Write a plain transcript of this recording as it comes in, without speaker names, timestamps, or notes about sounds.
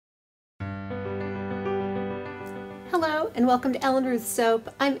Hello and welcome to Ellen Ruth Soap.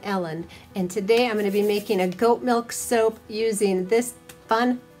 I'm Ellen and today I'm going to be making a goat milk soap using this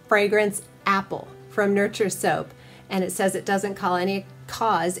fun fragrance apple from Nurture Soap, and it says it doesn't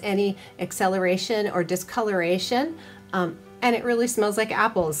cause any acceleration or discoloration, and it really smells like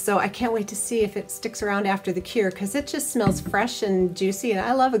apples, so I can't wait to see if it sticks around after the cure because it just smells fresh and juicy, and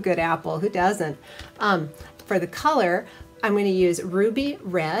I love a good apple. Who doesn't? For the color, I'm going to use Ruby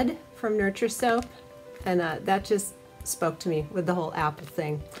Red from Nurture Soap, and that just spoke to me with the whole apple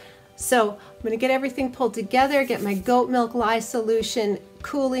thing. So I'm going to get everything pulled together, get my goat milk lye solution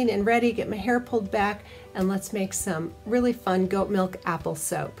cooling and ready, get my hair pulled back, and let's make some really fun goat milk apple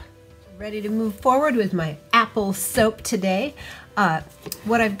soap. Ready to move forward with my apple soap today.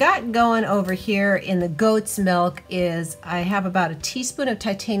 What I've got going over here in the goat's milk is I have about a teaspoon of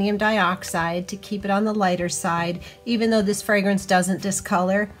titanium dioxide to keep it on the lighter side, even though this fragrance doesn't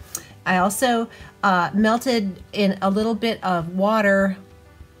discolor. I also melted in a little bit of water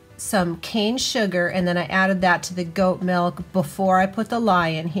some cane sugar, and then I added that to the goat milk before I put the lye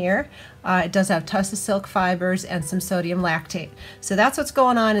in here. It does have tussa silk fibers and some sodium lactate. So that's what's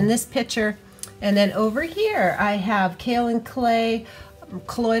going on in this pitcher. And then over here I have kale and clay,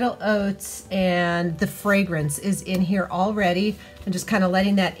 colloidal oats, and the fragrance is in here already. I'm just kind of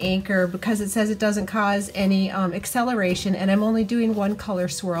letting that anchor because it says it doesn't cause any acceleration, and I'm only doing one color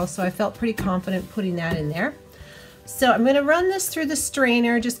swirl, so I felt pretty confident putting that in there. So I'm going to run this through the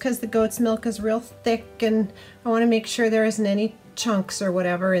strainer just because the goat's milk is real thick and I want to make sure there isn't any chunks or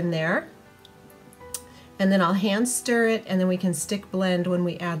whatever in there. And then I'll hand stir it, and then we can stick blend when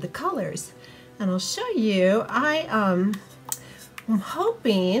we add the colors. And I'll show you, I'm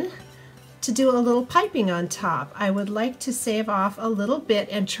hoping to do a little piping on top. I would like to save off a little bit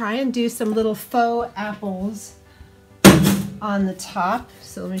and try and do some little faux apples on the top.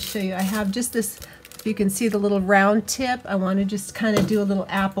 So let me show you. I have just this, if you can see the little round tip, I want to just kind of do a little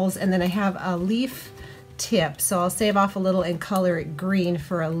apples, and then I have a leaf tip. So I'll save off a little and color it green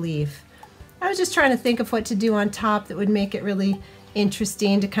for a leaf. I was just trying to think of what to do on top that would make it really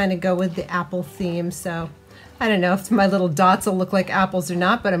interesting to kind of go with the apple theme. So I don't know if my little dots will look like apples or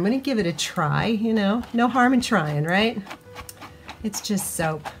not, but I'm going to give it a try, you know. No harm in trying, right? It's just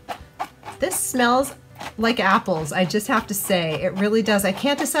soap. This smells like apples, I just have to say. It really does. I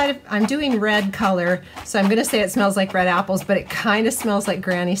can't decide if I'm doing red color, so I'm going to say it smells like red apples, but it kind of smells like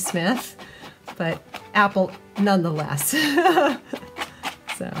Granny Smith, but apple nonetheless.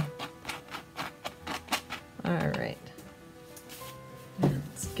 So, all right.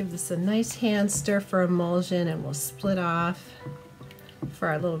 Let's give this a nice hand stir for emulsion, and we'll split off for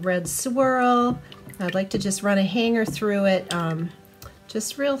our little red swirl. I'd like to just run a hanger through it,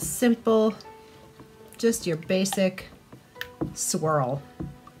 just real simple, just your basic swirl.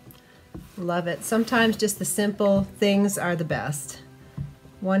 Love it. Sometimes just the simple things are the best.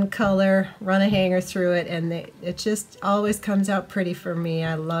 One color, run a hanger through it, and it just always comes out pretty for me.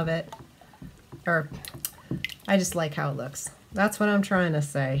 I love it. Or I just like how it looks. That's what I'm trying to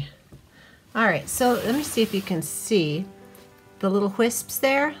say. All right, so let me see if you can see the little wisps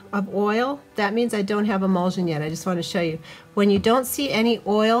there of oil. That means I don't have emulsion yet. I just want to show you. When you don't see any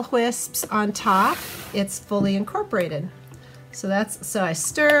oil wisps on top, it's fully incorporated. So I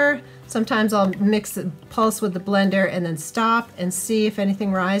stir. Sometimes I'll mix the pulse with the blender and then stop and see if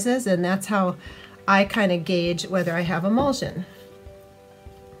anything rises, and that's how I kind of gauge whether I have emulsion.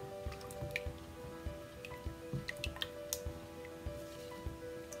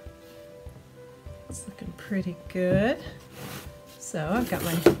 It's looking pretty good. So I've got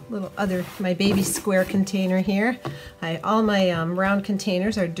my baby square container here. All my round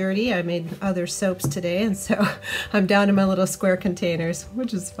containers are dirty. I made other soaps today, and so I'm down to my little square containers,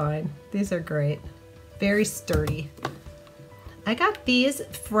 which is fine. These are great. Very sturdy. I got these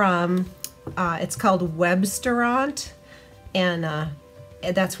from, it's called Webstaurant, and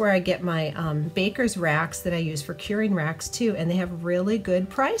that's where I get my baker's racks that I use for curing racks too, and they have really good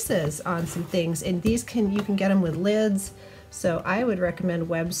prices on some things. And these you can get them with lids. So I would recommend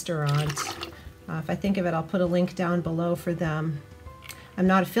Webstaurant. If I think of it, I'll put a link down below for them. I'm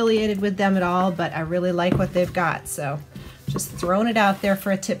not affiliated with them at all, but I really like what they've got. So just throwing it out there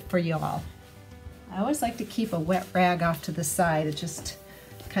for a tip for you all. I always like to keep a wet rag off to the side. It just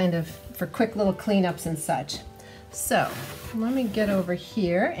kind of for quick little cleanups and such. So let me get over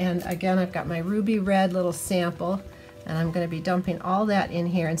here, and again I've got my Ruby Red little sample, and I'm going to be dumping all that in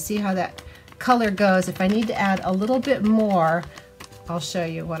here and see how that color goes. If I need to add a little bit more, I'll show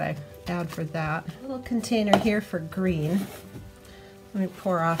you what I add for that. A little container here for green. Let me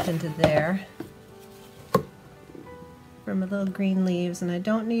pour off into there for my little green leaves, and I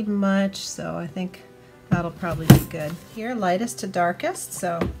don't need much, so I think That'll probably be good. Here, lightest to darkest,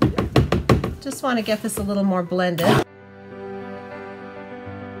 so just want to get this a little more blended.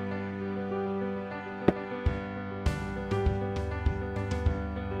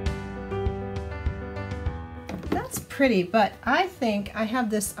 That's pretty, but I think I have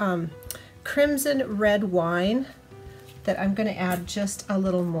this crimson red wine that I'm going to add just a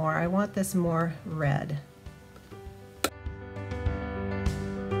little more. I want this more red.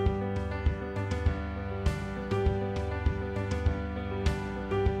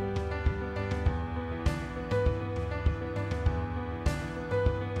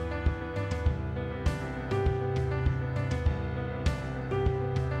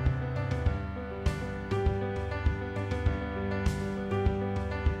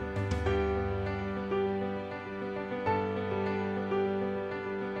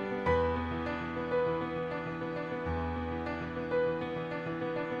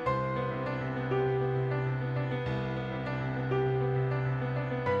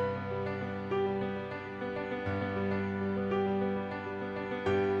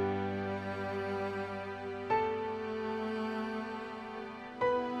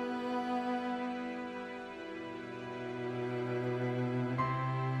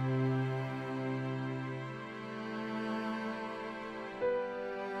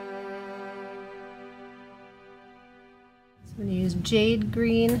 I'm going to use jade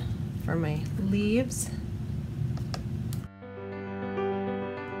green for my leaves.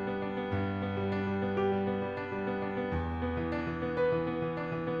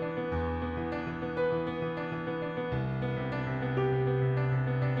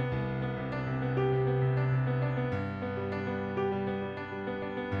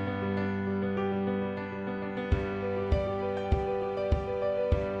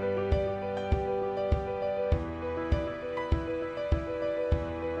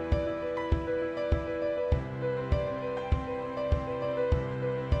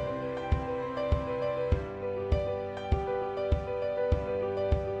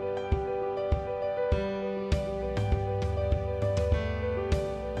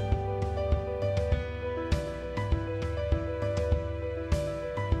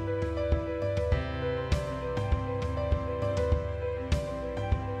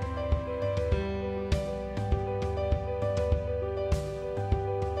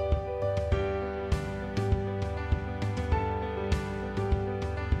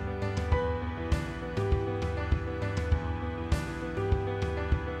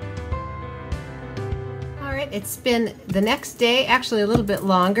 It's been the next day, actually a little bit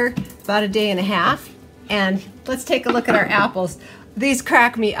longer, about a day and a half, and let's take a look at our apples. These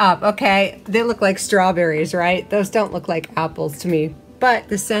crack me up, okay? They look like strawberries, right? Those don't look like apples to me, but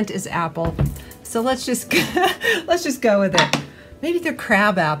the scent is apple. So let's just let's just go with it. Maybe they're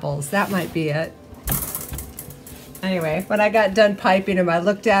crab apples, that might be it. Anyway, when I got done piping them, I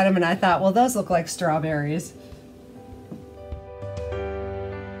looked at them and I thought, well, those look like strawberries.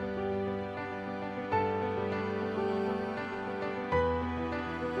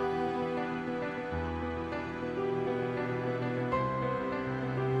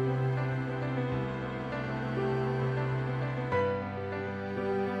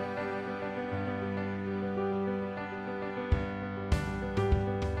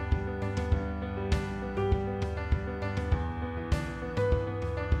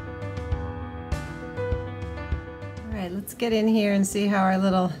 Alright, let's get in here and see how our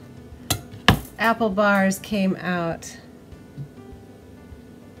little apple bars came out.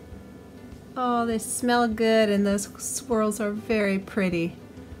 Oh, they smell good and those swirls are very pretty.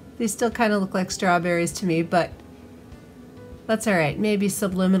 They still kind of look like strawberries to me, but that's alright. Maybe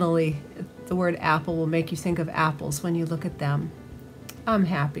subliminally the word apple will make you think of apples when you look at them. I'm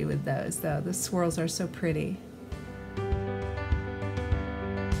happy with those though. The swirls are so pretty.